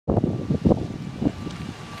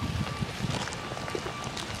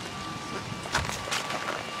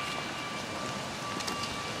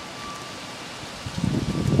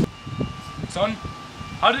son?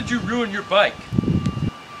 How did you ruin your bike?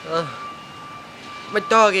 My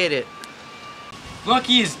dog ate it.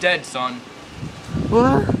 Lucky is dead, son.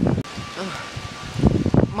 What?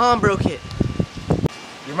 Mom broke it.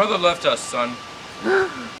 Your mother left us, son.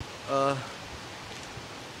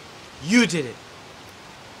 You did it.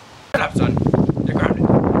 Shut up, son. You're grounded.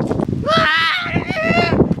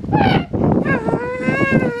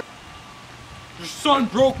 Your son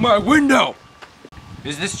broke my window!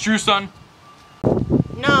 Is this true, son?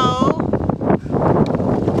 No.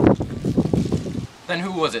 Then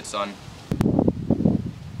who was it, son?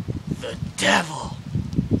 The devil.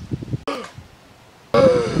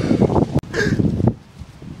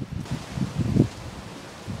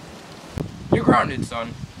 You're grounded,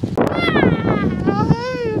 son.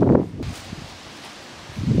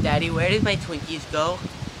 Daddy, where did my Twinkies go?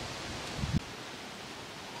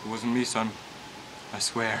 It wasn't me, son. I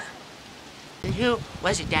swear. And who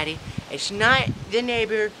was it, Daddy? It's not the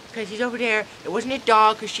neighbor, because he's over there. It wasn't a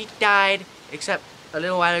dog, because she died. Except a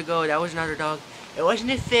little while ago, that was another dog. It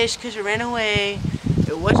wasn't a fish, because it ran away.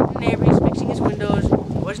 It wasn't the neighbor, he's fixing his windows. It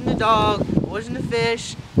wasn't the dog. It wasn't the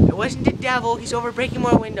fish. It wasn't the devil, he's over breaking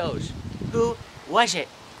more windows. Who was it?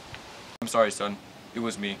 I'm sorry, son. It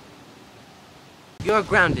was me. You're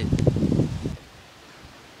grounded.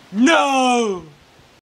 No!